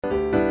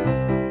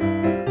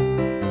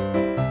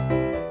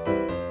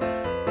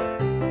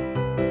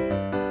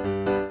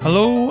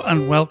Hello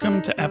and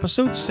welcome to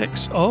episode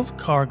 6 of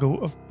Cargo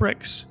of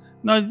Bricks.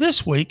 Now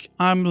this week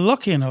I'm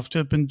lucky enough to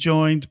have been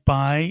joined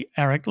by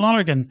Eric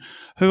Lonergan,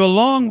 who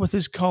along with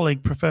his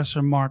colleague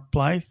Professor Mark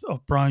Blyth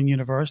of Brown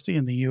University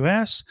in the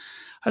US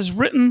has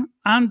written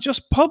and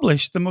just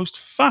published the most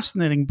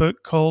fascinating book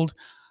called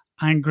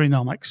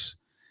Angrynomics.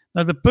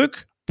 Now the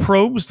book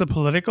probes the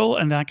political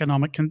and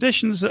economic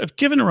conditions that have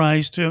given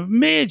rise to a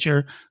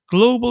major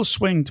global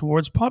swing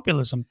towards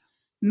populism.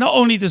 Not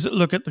only does it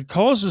look at the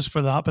causes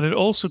for that, but it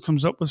also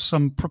comes up with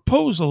some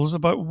proposals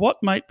about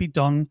what might be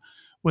done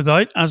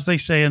without, as they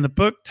say in the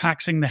book,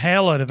 taxing the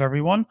hell out of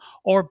everyone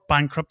or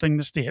bankrupting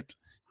the state.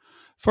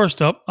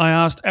 First up, I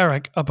asked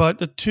Eric about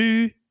the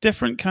two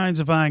different kinds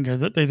of anger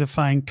that they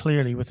define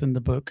clearly within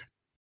the book.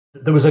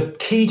 There was a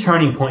key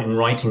turning point in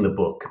writing the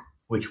book,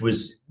 which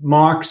was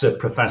Mark's a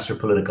professor of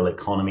political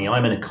economy.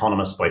 I'm an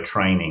economist by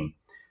training.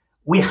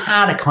 We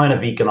had a kind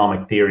of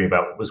economic theory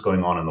about what was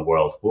going on in the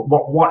world,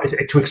 what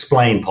to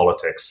explain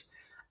politics.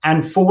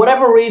 And for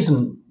whatever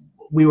reason,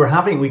 we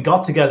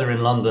got together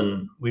in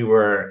London. We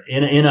were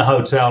in a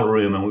hotel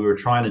room and we were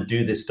trying to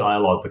do this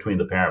dialogue between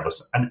the pair of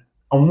us. And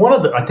on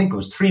I think it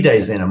was 3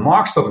 days in, and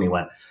Mark suddenly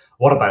went,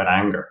 "What about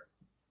anger?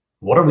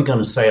 What are we going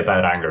to say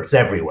about anger? It's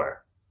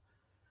everywhere."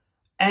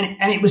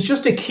 And it was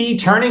just a key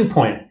turning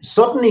point.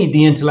 Suddenly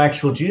the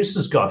intellectual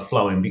juices got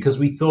flowing because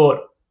we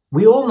thought,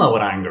 we all know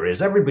what anger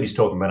is. Everybody's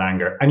talking about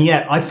anger. And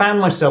yet I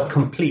found myself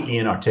completely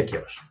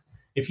inarticulate.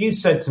 If you'd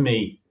said to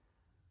me,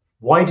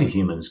 why do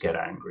humans get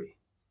angry?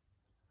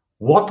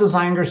 What does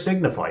anger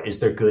signify? Is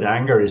there good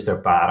anger? Is there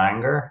bad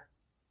anger?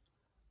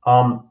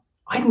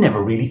 I'd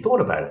never really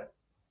thought about it.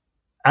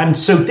 And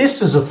so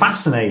this is a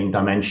fascinating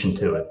dimension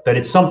to it, that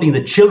it's something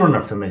that children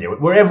are familiar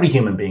with, where every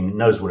human being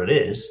knows what it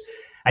is.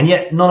 And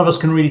yet none of us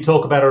can really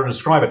talk about it or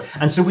describe it.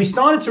 And so we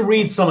started to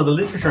read some of the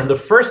literature. And the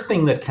first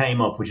thing that came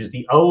up, which is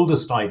the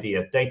oldest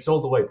idea, dates all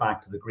the way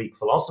back to the Greek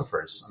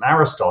philosophers and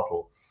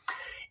Aristotle,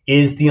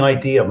 is the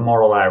idea of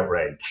moral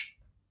outrage.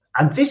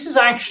 And this is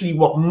actually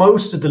what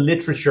most of the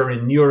literature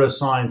in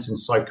neuroscience, in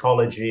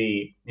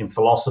psychology, in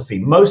philosophy,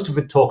 most of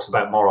it talks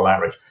about moral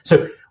outrage.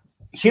 So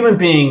human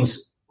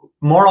beings,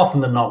 more often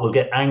than not, will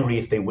get angry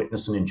if they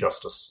witness an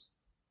injustice.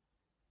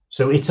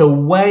 So it's a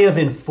way of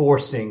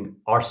enforcing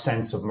our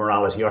sense of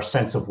morality, our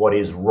sense of what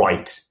is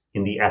right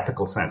in the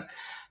ethical sense.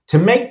 To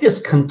make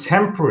this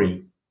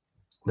contemporary,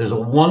 there's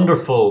a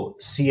wonderful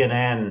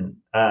CNN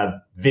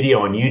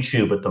video on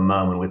YouTube at the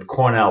moment with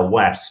Cornel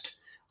West.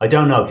 I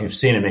don't know if you've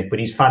seen him, Mick, but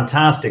he's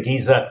fantastic.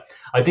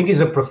 I think he's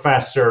a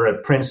professor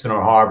at Princeton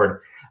or Harvard,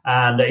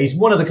 and he's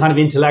one of the kind of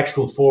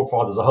intellectual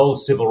forefathers, the whole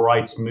civil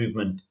rights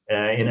movement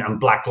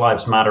and Black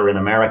Lives Matter in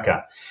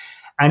America.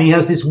 And he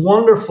has this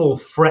wonderful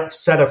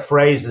set of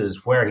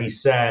phrases where he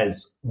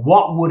says,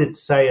 what would it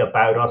say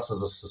about us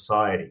as a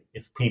society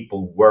if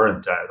people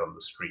weren't out on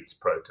the streets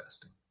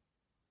protesting?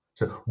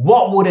 So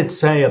what would it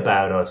say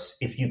about us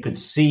if you could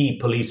see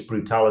police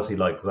brutality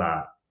like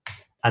that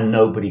and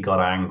nobody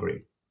got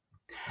angry?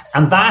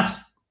 And that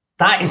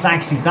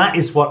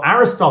is what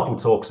Aristotle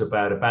talks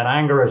about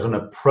anger as an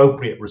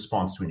appropriate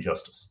response to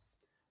injustice.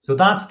 So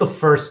that's the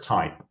first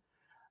type.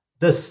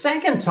 The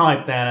second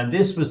type then, and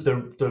this was the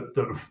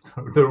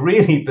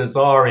really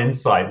bizarre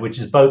insight, which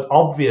is both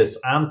obvious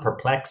and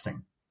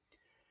perplexing,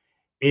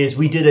 is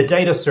we did a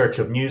data search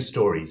of news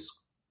stories.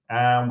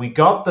 And we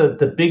got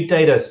the big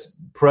data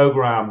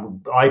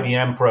program,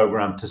 IBM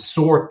program, to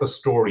sort the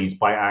stories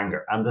by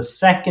anger. And the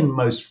second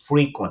most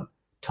frequent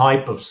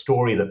type of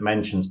story that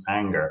mentions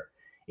anger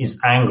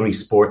is angry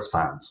sports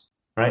fans,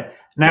 right?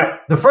 Now,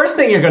 the first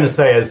thing you're going to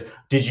say is,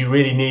 did you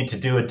really need to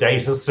do a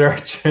data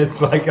search?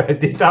 It's like, I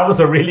think that was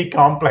a really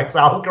complex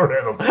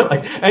algorithm.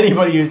 Like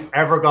anybody who's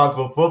ever gone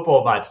to a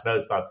football match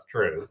knows that's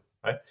true,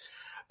 right?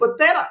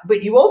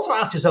 But you also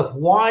ask yourself,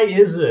 why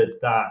is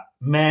it that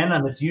men,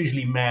 and it's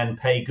usually men,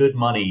 pay good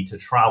money to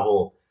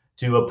travel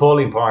to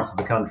appalling parts of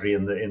the country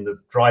in the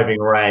driving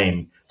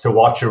rain to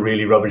watch a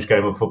really rubbish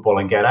game of football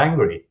and get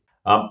angry?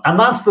 And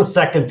that's the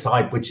second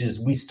type, which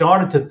is we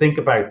started to think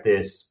about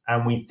this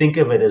and we think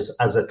of it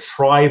as a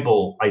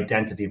tribal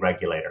identity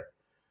regulator.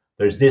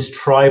 There's this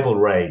tribal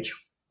rage,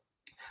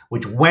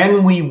 which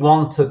when we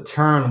want to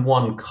turn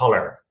one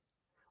color,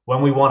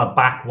 when we want to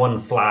back one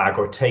flag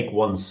or take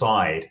one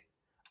side,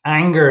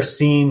 anger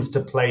seems to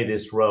play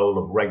this role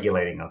of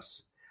regulating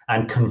us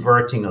and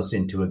converting us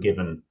into a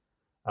given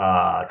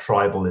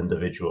tribal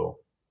individual.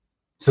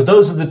 So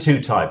those are the two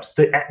types.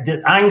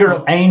 The anger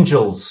of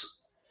angels,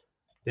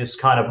 this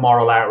kind of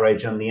moral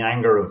outrage, and the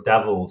anger of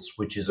devils,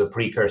 which is a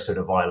precursor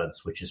to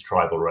violence, which is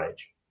tribal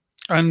rage.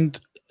 And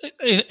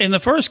in the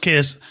first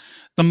case,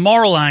 the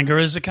moral anger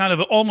is a kind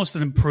of almost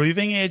an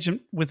improving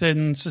agent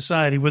within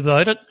society.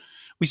 Without it,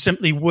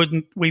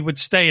 we would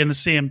stay in the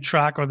same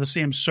track or the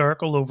same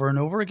circle over and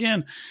over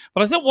again.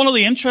 But I think one of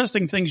the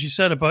interesting things you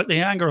said about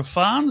the anger of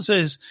fans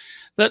is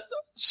that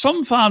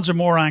some fans are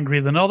more angry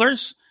than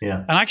others. Yeah.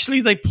 And actually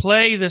they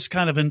play this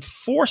kind of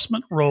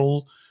enforcement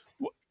role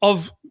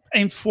of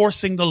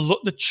enforcing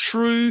the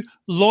true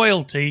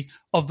loyalty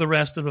of the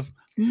rest of the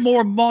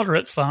more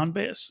moderate fan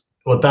base.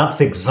 Well, that's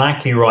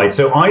exactly right.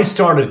 So I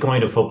started going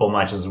to football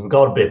matches. We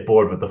got a bit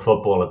bored with the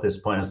football at this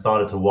point and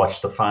started to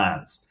watch the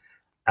fans.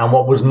 And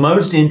what was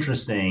most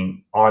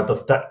interesting are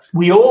that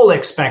we all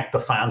expect the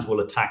fans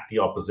will attack the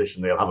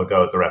opposition. They'll have a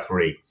go at the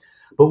referee.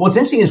 But what's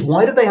interesting is,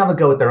 why do they have a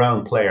go at their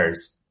own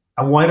players?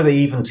 And why do they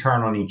even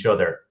turn on each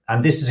other?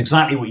 And this is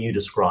exactly what you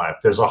described.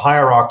 There's a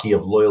hierarchy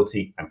of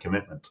loyalty and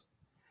commitment.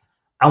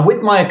 And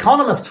with my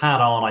economist hat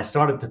on, I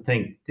started to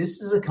think,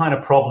 this is a kind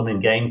of problem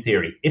in game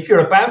theory. If you're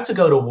about to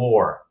go to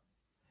war,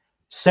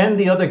 send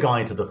the other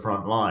guy to the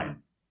front line,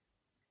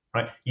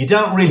 right? You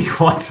don't really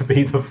want to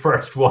be the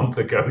first one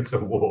to go to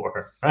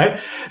war, right?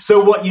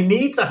 So what you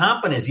need to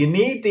happen is you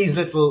need these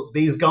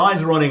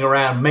guys running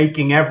around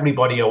making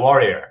everybody a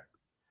warrior.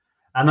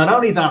 And not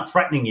only that,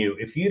 threatening you,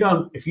 if you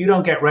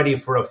don't get ready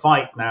for a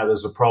fight now,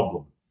 there's a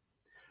problem.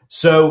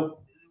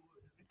 So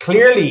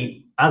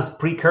clearly, as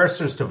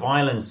precursors to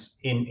violence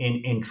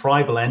in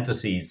tribal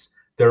entities,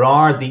 there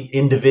are the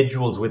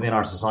individuals within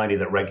our society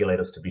that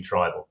regulate us to be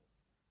tribal.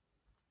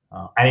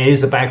 And it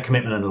is about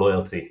commitment and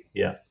loyalty.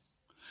 Yeah.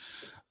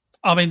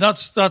 I mean,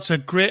 that's a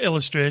great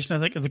illustration, I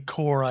think, of the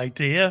core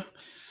idea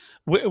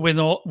within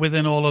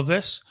all of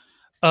this.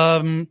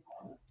 But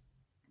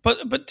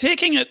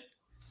taking it,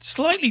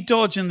 slightly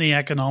dodging the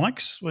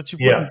economics, which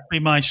wouldn't be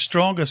my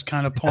strongest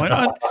kind of point.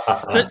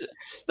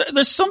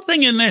 There's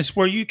something in this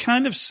where you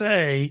kind of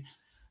say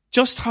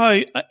just how,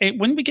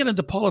 when we get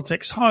into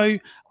politics, how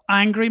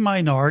angry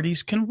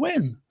minorities can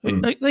win.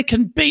 They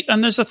can beat,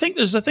 and there's a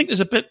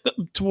bit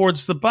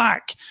towards the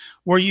back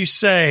where you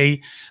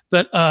say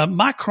that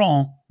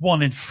Macron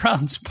won in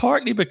France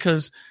partly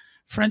because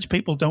French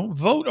people don't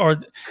vote, or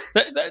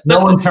no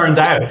one turned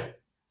out.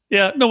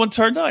 Yeah, no one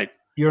turned out.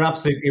 You're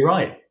absolutely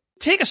right.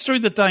 Take us through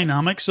the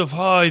dynamics of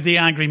how the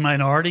angry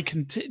minority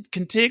can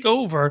take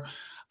over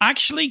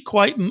actually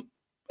quite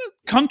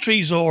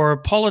countries or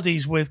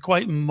polities with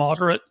quite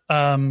moderate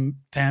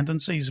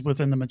tendencies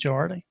within the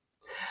majority.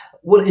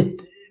 Well,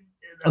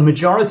 a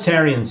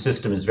majoritarian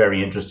system is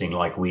very interesting,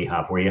 like we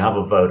have, where you have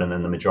a vote and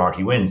then the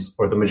majority wins,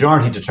 or the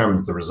majority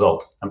determines the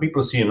result. And people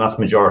assume that's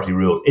majority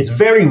rule. It's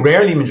very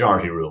rarely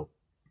majority rule,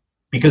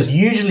 because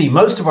usually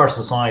most of our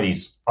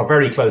societies are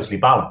very closely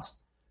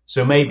balanced.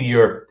 So maybe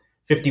you're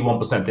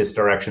 51% this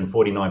direction,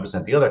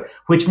 49% the other,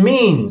 which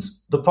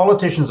means the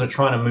politicians are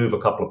trying to move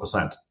a couple of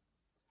percent.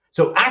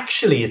 So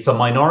actually, it's a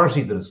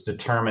minority that is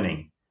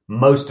determining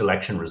most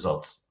election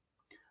results.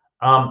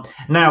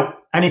 Now,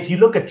 and if you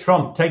look at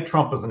Trump, take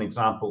Trump as an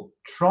example,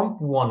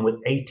 Trump won with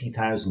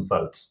 80,000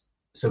 votes.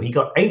 So he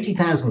got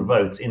 80,000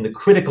 votes in the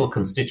critical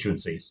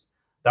constituencies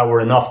that were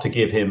enough to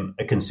give him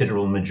a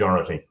considerable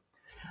majority.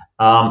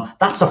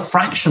 That's a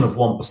fraction of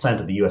 1%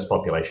 of the US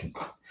population.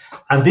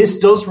 And this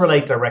does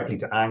relate directly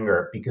to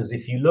anger, because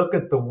if you look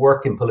at the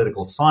work in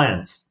political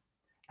science,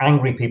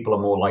 angry people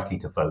are more likely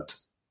to vote.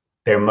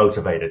 They're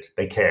motivated,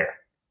 they care.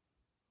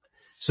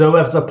 So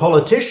as a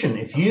politician,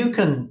 if you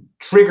can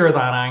trigger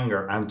that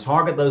anger and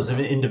target those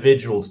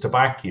individuals to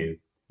back you,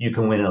 you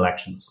can win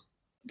elections.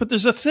 But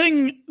there's a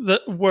thing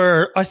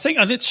where I think,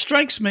 and it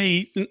strikes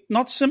me,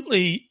 not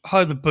simply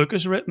how the book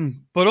is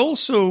written, but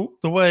also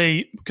the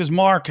way, because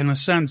Mark, in a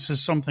sense,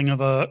 is something of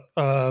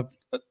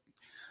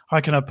how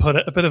can I put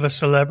it, a bit of a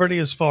celebrity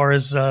as far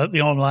as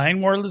the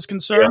online world is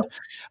concerned.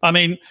 Yeah. I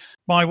mean,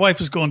 my wife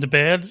was going to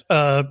bed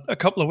a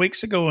couple of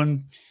weeks ago,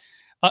 and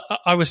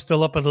I was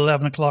still up at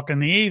 11 o'clock in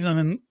the evening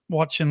and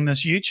watching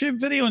this YouTube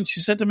video. And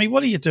she said to me,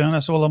 "What are you doing?" I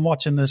said, "Well, I'm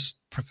watching this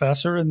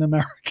professor in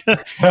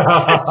America."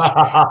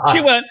 She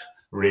went,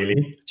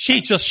 "Really?"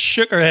 She just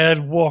shook her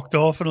head, walked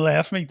off, and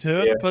left me to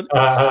it.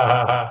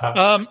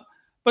 Yeah.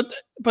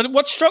 But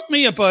what struck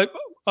me about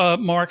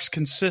Mark's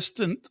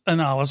consistent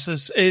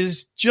analysis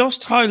is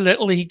just how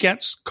little he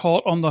gets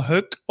caught on the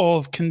hook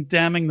of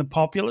condemning the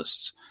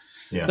populists.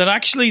 Yeah. That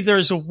actually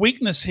there's a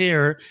weakness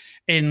here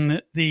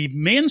in the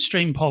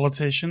mainstream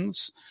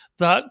politicians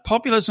that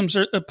populists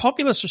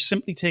are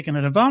simply taking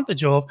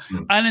advantage of,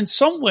 and in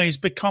some ways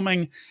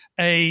becoming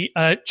a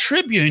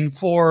tribune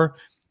for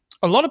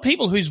a lot of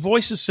people whose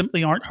voices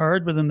simply aren't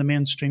heard within the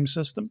mainstream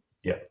system.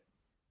 Yeah.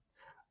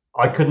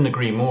 I couldn't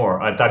agree more.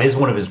 That is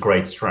one of his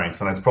great strengths,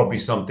 and it's probably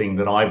something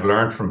that I've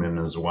learned from him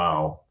as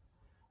well,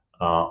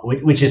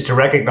 which is to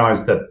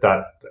recognize that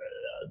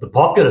the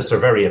populists are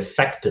very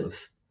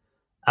effective,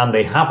 and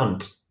they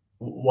haven't.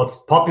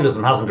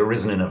 Populism hasn't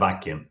arisen in a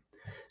vacuum.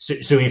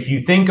 So if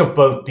you think of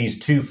both these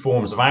two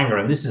forms of anger,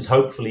 and this is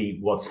hopefully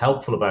what's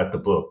helpful about the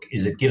book,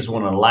 is it gives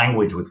one a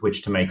language with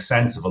which to make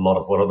sense of a lot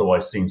of what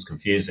otherwise seems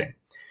confusing,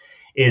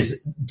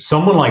 is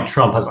someone like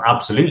Trump has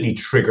absolutely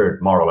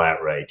triggered moral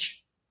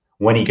outrage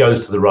when he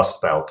goes to the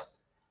Rust Belt.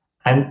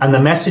 And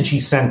the message he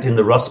sent in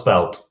the Rust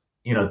Belt,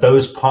 you know,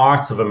 those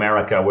parts of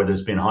America where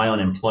there's been high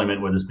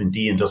unemployment, where there's been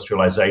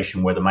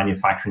deindustrialization, where the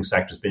manufacturing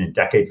sector has been in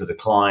decades of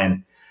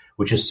decline,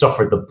 which has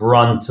suffered the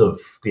brunt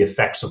of the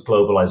effects of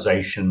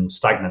globalization,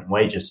 stagnant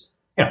wages.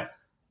 You know,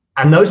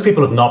 and those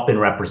people have not been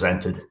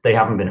represented. They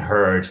haven't been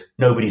heard.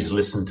 Nobody's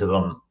listened to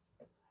them.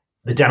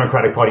 The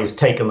Democratic Party has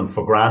taken them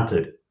for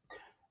granted.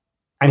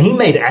 And he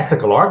made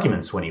ethical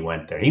arguments when he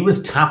went there. He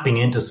was tapping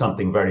into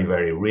something very,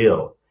 very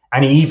real.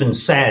 And he even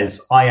says,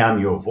 I am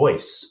your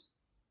voice.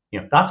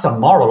 That's a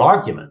moral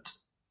argument.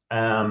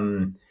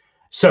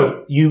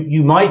 So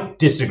you might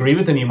disagree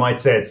with him. You might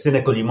say it's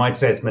cynical. You might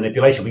say it's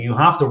manipulation. But you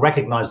have to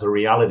recognize the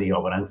reality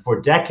of it. And for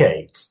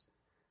decades,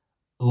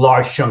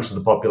 large chunks of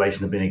the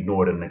population have been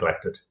ignored and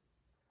neglected.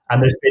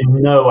 And there's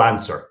been no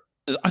answer.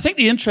 I think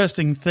the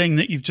interesting thing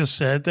that you've just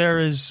said there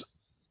is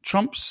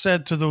Trump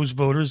said to those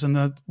voters in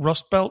the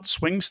Rust Belt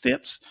swing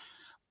states,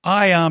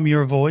 I am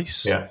your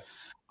voice. Yeah.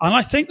 And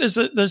I think there's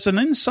an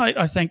insight,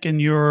 I think, in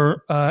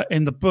your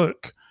in the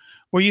book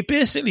where you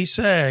basically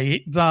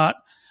say that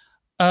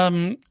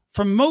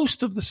for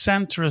most of the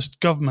centrist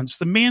governments,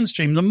 the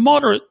mainstream, the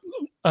moderate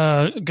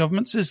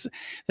governments, is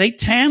they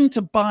tend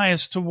to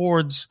bias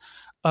towards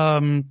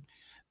the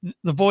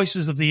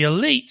voices of the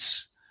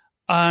elites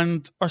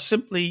and are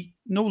simply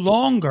no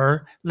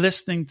longer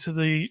listening to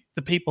the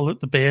people at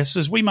the base,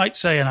 as we might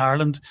say in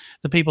Ireland,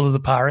 the people of the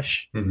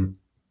parish. Mm-hmm.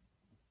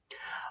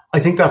 I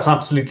think that's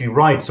absolutely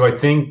right. So I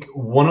think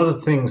one of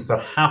the things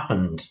that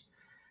happened,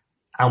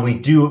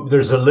 and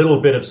there's a little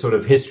bit of sort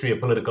of history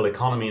of political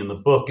economy in the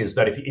book, is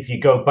that if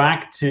you go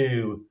back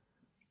to,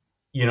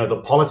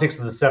 the politics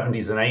of the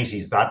 70s and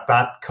 80s,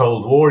 that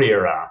Cold War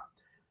era,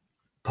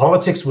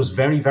 politics was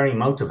very, very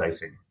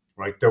motivating,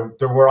 right? There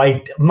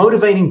were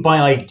motivating by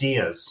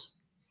ideas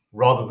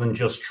rather than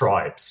just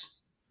tribes.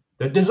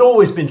 There's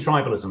always been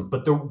tribalism,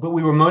 but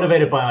we were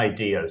motivated by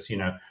ideas.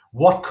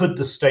 What could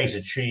the state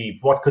achieve?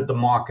 What could the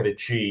market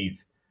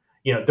achieve?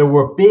 There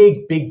were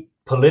big, big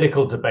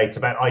political debates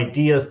about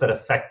ideas that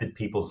affected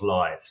people's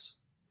lives.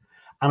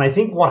 And I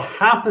think what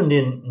happened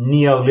in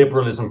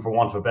neoliberalism, for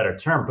want of a better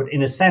term, but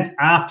in a sense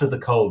after the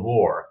Cold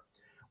War,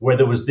 where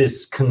there was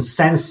this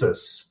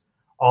consensus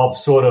of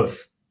sort of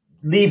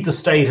leave the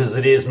state as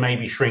it is,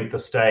 maybe shrink the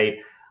state,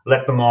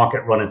 let the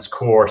market run its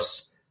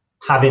course,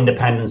 have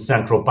independent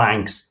central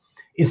banks,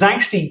 is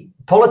actually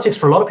politics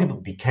for a lot of people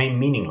became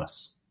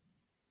meaningless.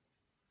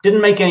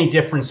 Didn't make any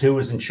difference who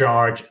was in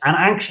charge. And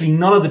actually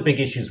none of the big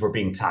issues were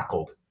being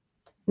tackled.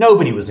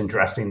 Nobody was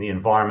addressing the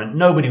environment.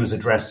 Nobody was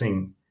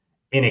addressing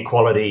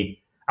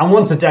inequality. And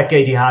once a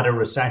decade, you had a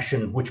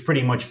recession, which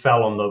pretty much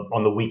fell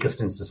on the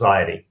weakest in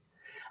society.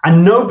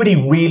 And nobody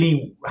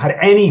really had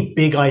any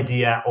big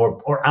idea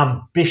or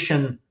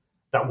ambition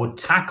that would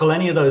tackle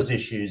any of those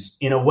issues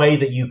in a way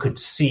that you could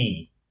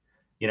see,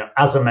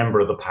 as a member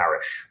of the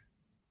parish.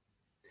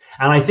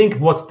 And I think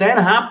what's then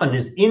happened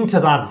is into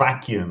that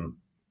vacuum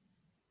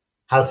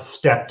have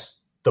stepped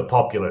the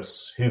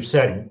populists who've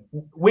said,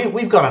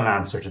 we've got an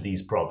answer to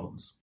these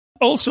problems.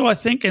 Also, I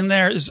think in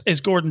there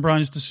is Gordon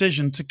Brown's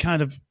decision to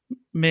kind of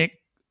make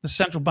the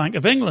Central Bank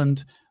of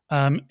England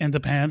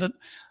independent,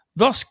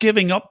 thus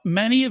giving up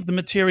many of the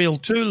material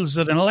tools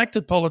that an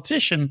elected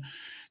politician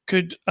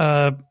could,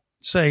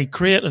 say,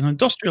 create an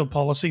industrial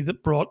policy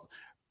that brought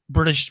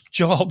British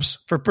jobs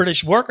for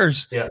British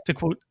workers, to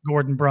quote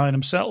Gordon Brown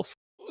himself.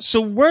 So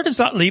where does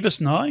that leave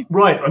us now?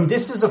 Right. I mean,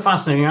 this is a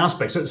fascinating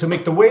aspect. So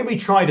Mick, the way we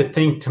try to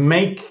think to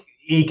make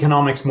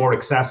economics more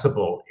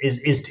accessible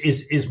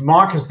is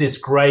Mark has this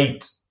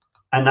great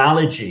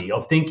analogy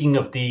of thinking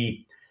of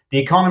the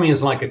economy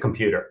as like a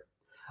computer,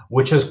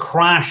 which has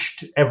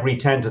crashed every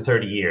 10 to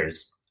 30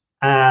 years.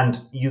 And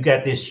you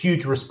get this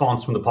huge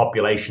response from the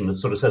population that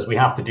sort of says we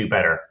have to do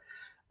better.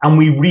 And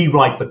we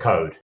rewrite the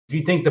code. If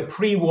you think the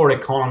pre-war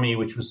economy,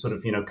 which was sort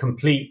of,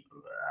 complete,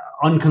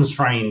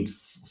 unconstrained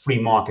free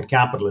market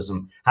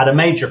capitalism, had a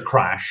major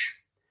crash.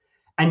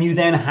 And you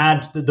then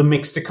had the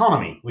mixed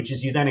economy, which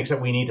is you then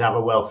accept we need to have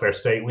a welfare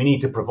state. We need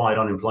to provide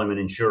unemployment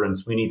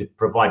insurance. We need to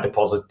provide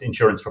deposit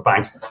insurance for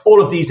banks,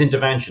 all of these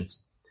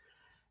interventions.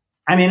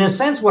 And in a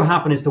sense, what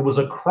happened is there was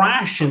a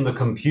crash in the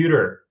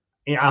computer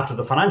after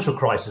the financial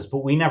crisis,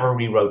 but we never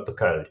rewrote the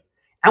code.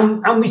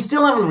 And we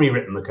still haven't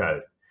rewritten the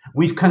code.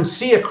 We can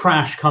see a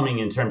crash coming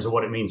in terms of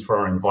what it means for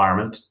our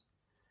environment.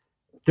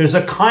 There's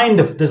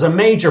a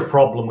major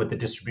problem with the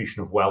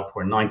distribution of wealth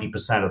where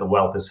 90% of the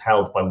wealth is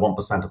held by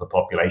 1% of the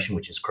population,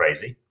 which is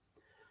crazy.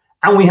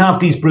 And we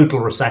have these brutal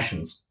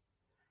recessions.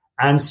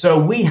 And so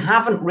we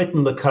haven't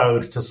written the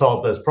code to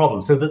solve those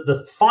problems. So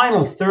the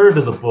final third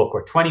of the book,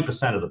 or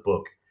 20% of the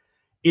book,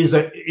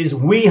 is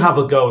we have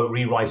a go at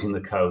rewriting the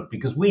code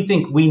because we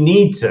think we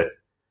need to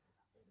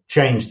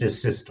change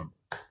this system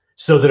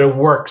so that it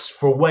works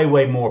for way,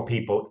 way more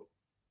people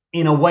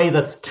in a way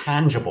that's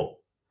tangible.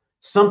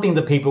 Something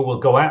that people will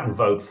go out and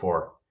vote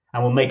for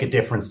and will make a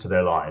difference to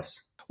their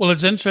lives. Well,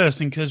 it's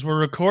interesting because we're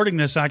recording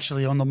this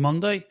actually on the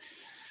Monday,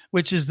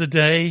 which is the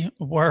day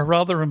where,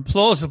 rather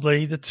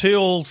implausibly, the two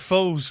old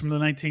foes from the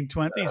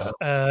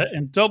 1920s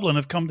in Dublin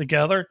have come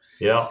together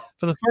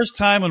for the first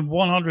time in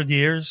 100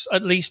 years,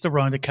 at least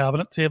around a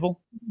cabinet table.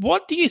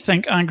 What do you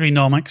think,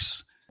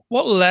 Angrynomics,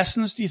 what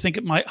lessons do you think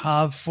it might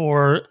have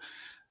for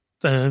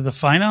the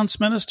finance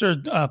minister,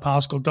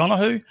 Paschal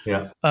Donohoe,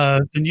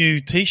 the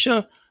new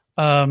Taoiseach,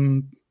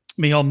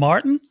 Micheál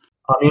Martin?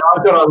 I mean,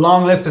 I've got a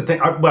long list of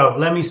things. Well,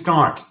 let me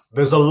start.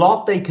 There's a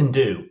lot they can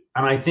do.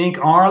 And I think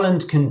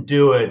Ireland can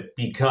do it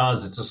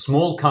because it's a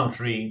small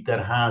country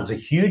that has a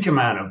huge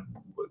amount of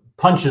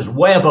punches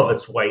way above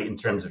its weight in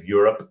terms of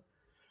Europe.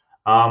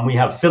 We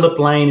have Philip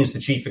Lane, who's the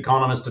chief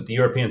economist at the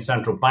European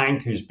Central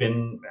Bank, who's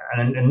been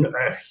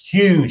a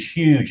huge,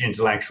 huge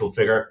intellectual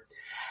figure.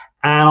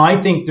 And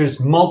I think there's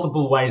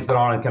multiple ways that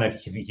Ireland can have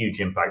a huge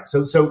impact.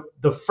 So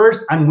the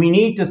first, and we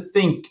need to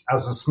think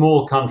as a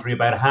small country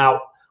about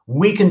how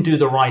we can do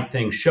the right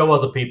thing, show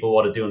other people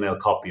what to do, and they'll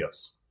copy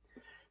us.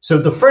 So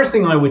the first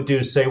thing I would do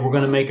is say we're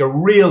going to make a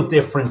real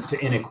difference to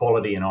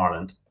inequality in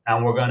Ireland,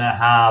 and we're going to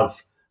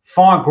have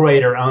far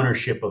greater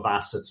ownership of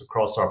assets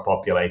across our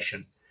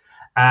population.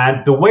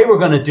 And the way we're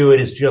going to do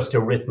it is just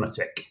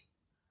arithmetic,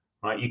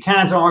 right? You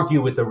can't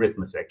argue with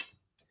arithmetic.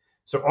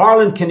 So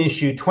Ireland can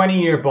issue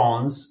 20-year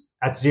bonds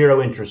at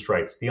zero interest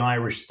rates, the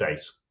Irish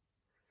state.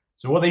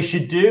 So what they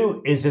should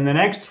do is in the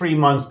next 3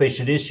 months, they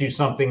should issue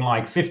something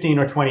like 15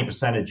 or 20%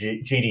 of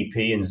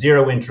GDP in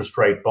zero interest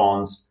rate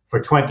bonds for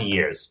 20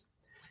 years.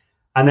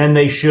 And then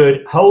they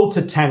should hold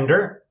to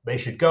tender. They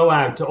should go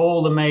out to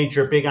all the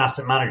major big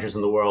asset managers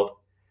in the world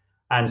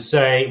and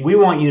say, we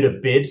want you to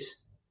bid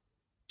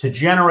to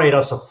generate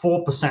us a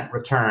 4%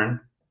 return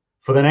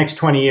for the next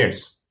 20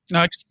 years.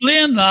 Now,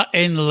 explain that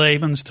in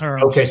layman's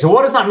terms. Okay, so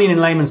what does that mean in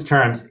layman's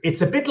terms?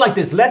 It's a bit like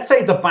this. Let's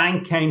say the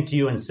bank came to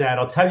you and said,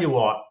 I'll tell you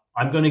what,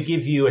 I'm going to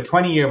give you a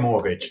 20-year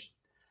mortgage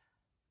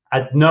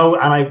at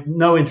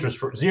no interest,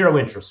 zero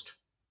interest.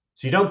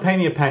 So you don't pay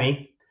me a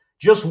penny,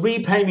 just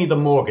repay me the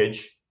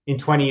mortgage in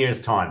 20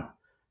 years' time.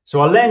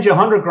 So I'll lend you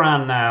 100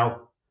 grand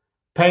now,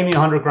 pay me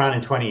 100 grand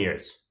in 20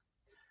 years.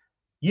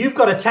 You've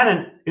got a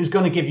tenant who's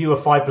going to give you a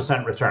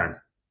 5% return.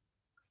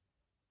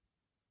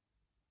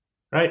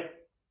 Right?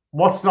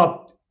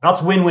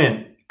 That's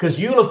win-win, because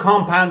you'll have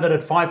compounded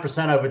at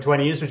 5% over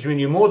 20 years, which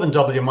means you more than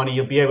double your money.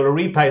 You'll be able to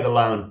repay the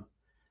loan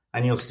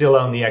and you'll still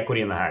own the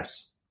equity in the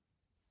house.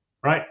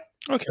 Right?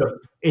 Okay. So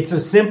it's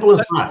as simple as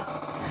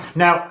that.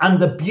 Now, and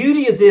the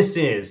beauty of this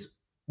is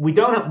we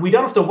don't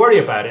have to worry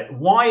about it.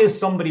 Why is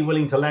somebody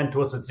willing to lend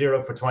to us at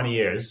zero for 20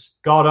 years?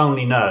 God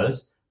only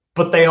knows,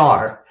 but they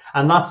are.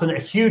 And that's a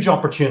huge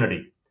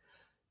opportunity.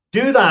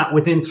 Do that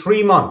within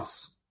 3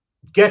 months.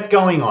 Get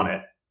going on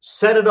it.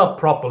 Set it up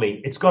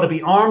properly. It's got to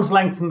be arm's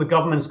length from the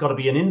government. It's got to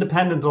be an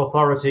independent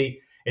authority.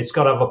 It's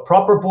got to have a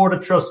proper board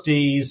of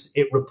trustees.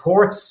 It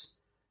reports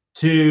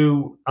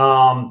to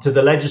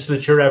the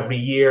legislature every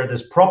year.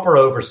 There's proper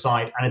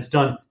oversight, and it's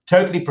done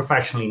totally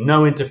professionally.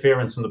 No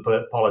interference from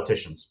the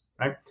politicians.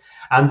 Right?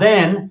 And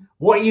then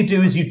what you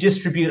do is you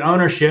distribute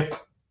ownership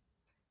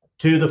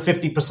to the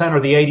 50% or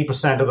the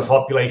 80% of the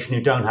population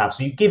who don't have.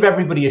 So you give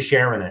everybody a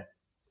share in it.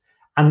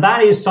 And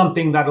that is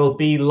something that'll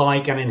be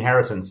like an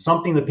inheritance,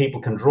 something that people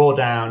can draw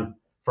down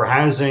for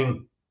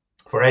housing,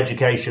 for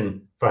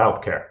education, for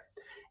healthcare.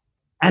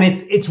 And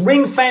it's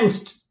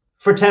ring-fenced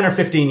for 10 or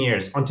 15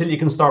 years until you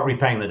can start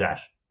repaying the debt.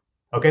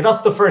 Okay,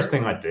 that's the first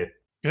thing I'd do.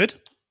 Good.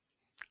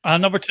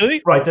 And number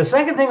two? Right, the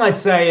second thing I'd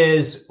say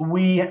is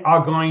we're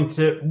going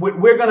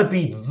to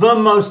be the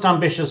most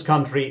ambitious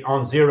country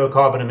on zero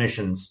carbon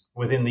emissions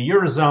within the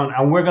Eurozone,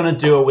 and we're going to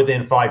do it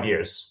within 5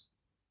 years.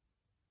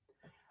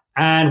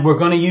 And we're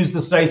going to use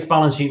the state's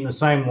balance sheet in the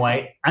same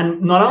way.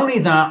 And not only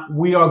that,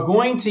 we are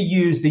going to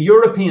use the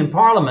European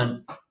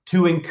Parliament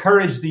to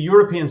encourage the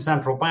European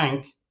Central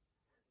Bank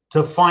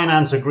to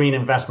finance a green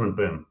investment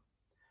boom.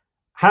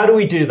 How do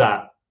we do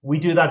that? We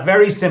do that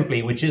very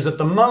simply, which is at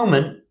the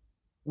moment,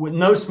 with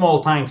no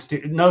little thanks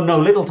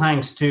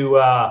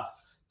to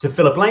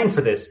Philip Lane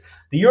for this,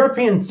 the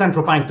European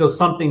Central Bank does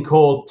something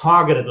called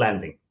targeted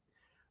lending,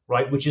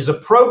 right? Which is a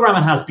program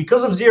it has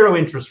because of zero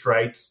interest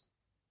rates.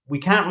 We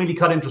can't really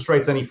cut interest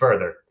rates any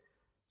further.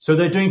 So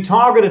they're doing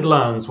targeted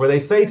loans where they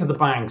say to the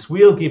banks,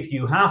 we'll give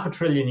you €500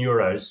 billion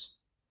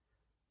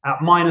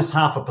at minus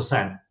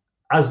 0.5%,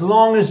 as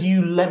long as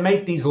you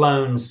make these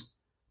loans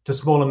to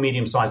small and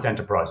medium-sized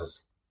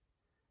enterprises.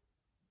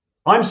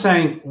 I'm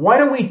saying, why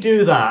don't we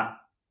do that?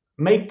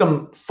 Make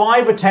them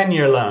 5 or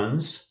 10-year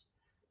loans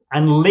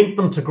and link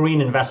them to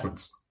green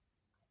investments.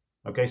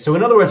 Okay, so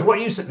in other words, what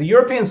you said, the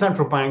European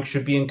Central Bank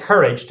should be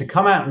encouraged to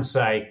come out and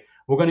say,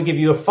 we're going to give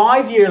you a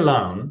 5-year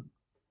loan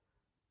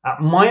at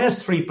minus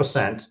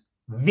 3%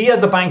 via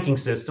the banking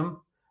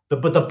system,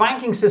 but the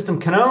banking system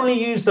can only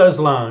use those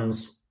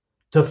loans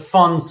to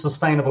fund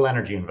sustainable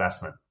energy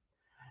investment.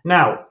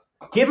 Now,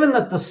 given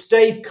that the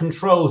state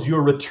controls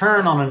your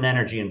return on an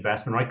energy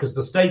investment, right, because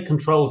the state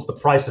controls the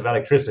price of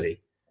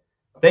electricity,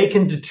 they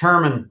can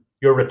determine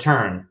your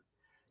return.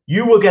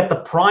 You will get the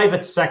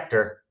private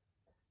sector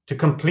to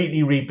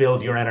completely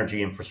rebuild your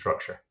energy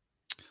infrastructure.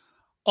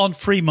 On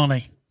free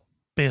money,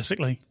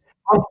 basically.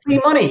 On free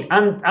money.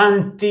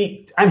 And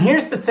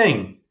here's the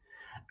thing.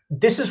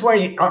 This is where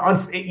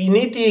you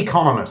need the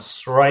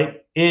economists,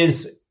 right?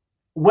 Is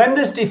when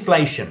there's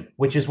deflation,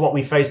 which is what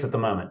we face at the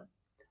moment,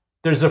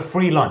 there's a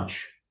free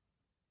lunch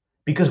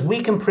because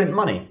we can print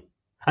money.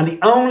 And the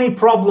only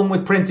problem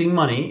with printing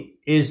money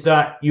is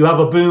that you have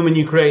a boom and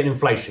you create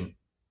inflation.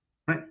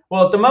 Right?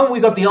 Well, at the moment,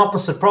 we've got the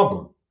opposite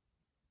problem.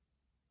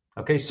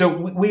 Okay, so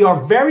we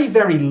are very,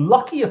 very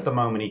lucky at the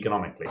moment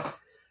economically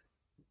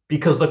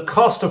because the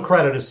cost of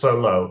credit is so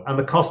low and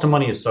the cost of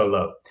money is so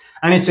low.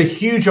 And it's a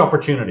huge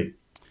opportunity.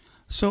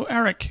 So,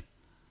 Eric,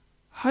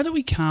 how do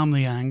we calm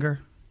the anger?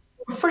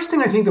 The first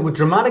thing I think that would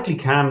dramatically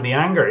calm the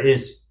anger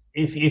is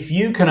if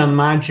you can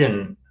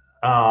imagine,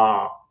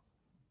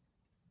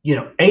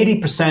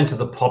 80% of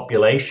the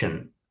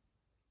population,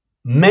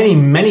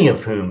 many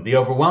of whom, the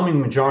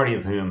overwhelming majority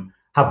of whom,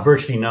 have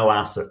virtually no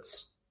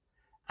assets.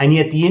 And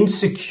yet the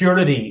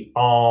insecurity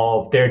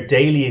of their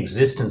daily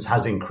existence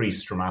has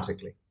increased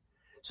dramatically.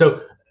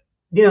 So,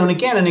 and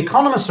again, and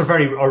economists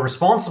are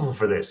responsible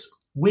for this.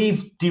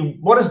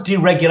 What does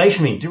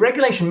deregulation mean?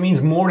 Deregulation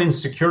means more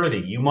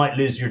insecurity. You might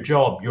lose your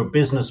job, your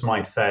business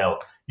might fail,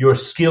 your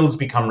skills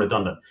become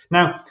redundant.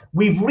 Now,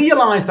 we've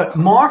realized that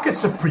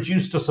markets have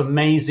produced us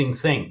amazing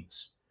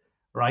things,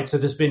 right? So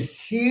there's been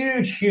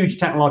huge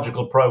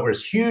technological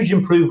progress, huge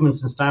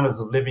improvements in standards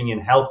of living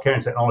in healthcare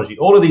and technology.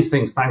 All of these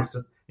things,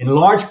 in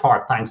large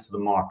part, thanks to the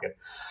market.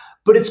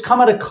 But it's come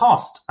at a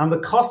cost, and the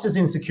cost is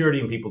insecurity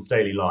in people's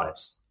daily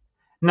lives.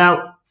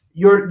 Now,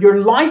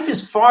 your life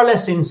is far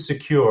less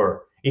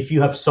insecure if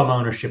you have some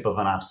ownership of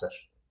an asset,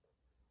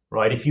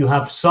 right? If you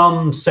have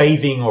some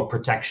saving or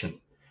protection.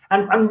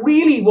 And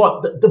really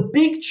what the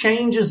big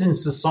changes in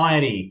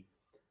society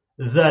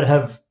that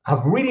have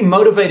really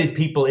motivated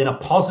people in a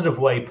positive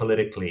way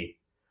politically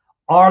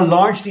are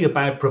largely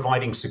about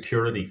providing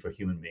security for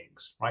human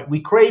beings, right? We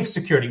crave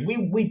security.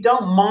 We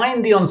don't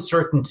mind the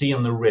uncertainty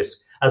and the risk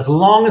as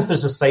long as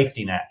there's a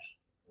safety net.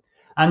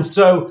 And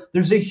so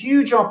there's a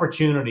huge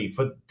opportunity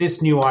for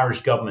this new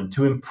Irish government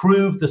to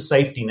improve the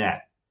safety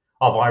net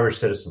of Irish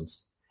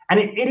citizens. And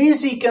it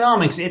is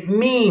economics. It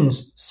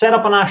means set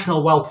up a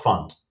national wealth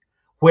fund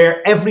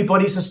where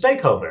everybody's a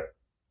stakeholder,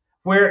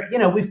 where,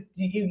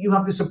 you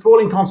have this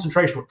appalling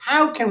concentration.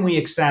 How can we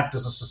accept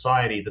as a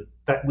society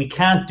that we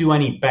can't do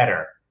any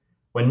better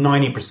when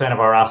 90%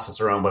 of our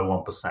assets are owned by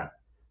 1%?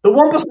 The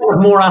 1%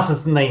 have more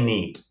assets than they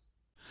need.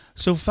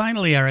 So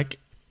finally, Eric,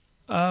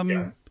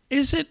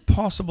 is it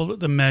possible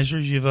that the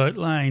measures you've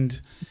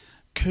outlined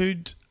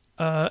could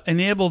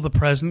enable the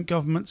present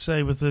government,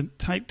 say, with the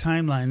tight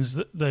timelines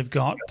that they've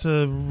got,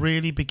 to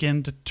really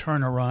begin to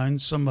turn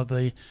around some of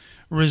the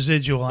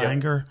residual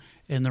anger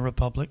in the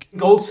Republic?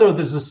 Also,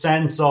 there's a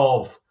sense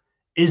of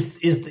is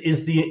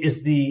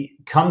the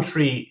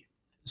country,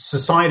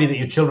 society that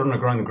your children are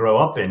going to grow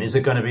up in, is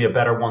it going to be a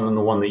better one than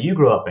the one that you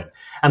grew up in?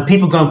 And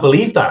people don't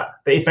believe that.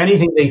 If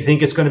anything, they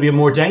think it's going to be a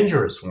more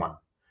dangerous one.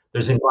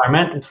 There's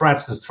environmental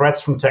threats, there's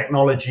threats from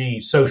technology,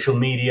 social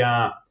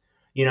media.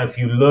 If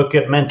you look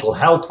at mental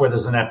health, where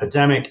there's an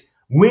epidemic,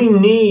 we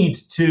need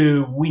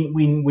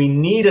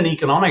an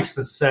economics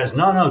that says,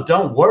 no,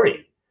 don't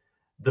worry.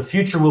 The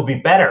future will be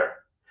better.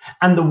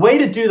 And the way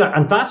to do that,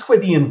 and that's where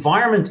the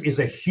environment is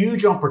a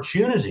huge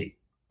opportunity,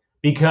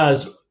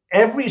 because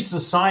every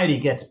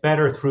society gets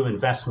better through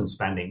investment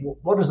spending.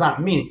 What does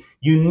that mean?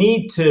 You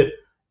need to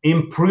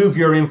improve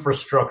your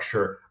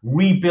infrastructure,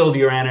 rebuild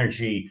your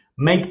energy,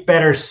 make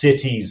better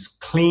cities,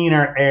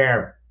 cleaner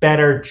air,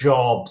 better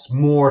jobs,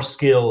 more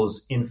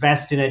skills,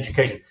 invest in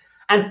education.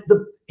 And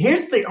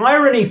here's the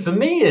irony for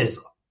me is,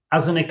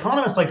 as an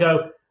economist, I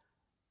go,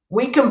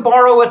 we can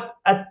borrow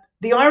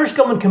the Irish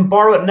government can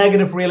borrow at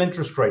negative real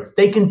interest rates.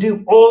 They can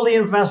do all the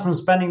investment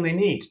spending they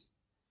need.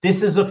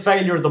 This is a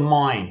failure of the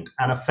mind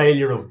and a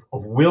failure of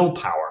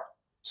willpower.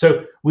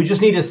 So we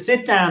just need to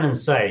sit down and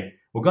say,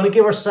 we're going to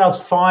give ourselves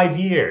 5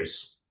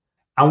 years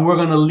and we're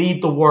going to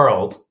lead the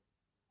world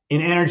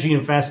in energy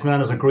investment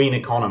and as a green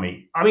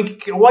economy. I mean,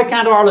 why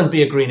can't Ireland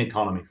be a green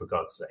economy, for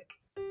God's sake?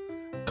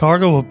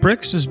 Cargo of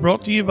Bricks is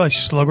brought to you by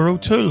Slugger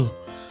O'Toole.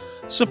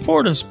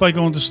 Support us by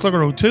going to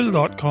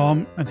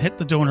sluggerotoole.com and hit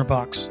the donor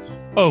box.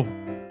 Oh,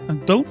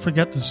 and don't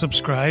forget to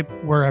subscribe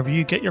wherever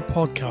you get your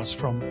podcasts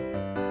from.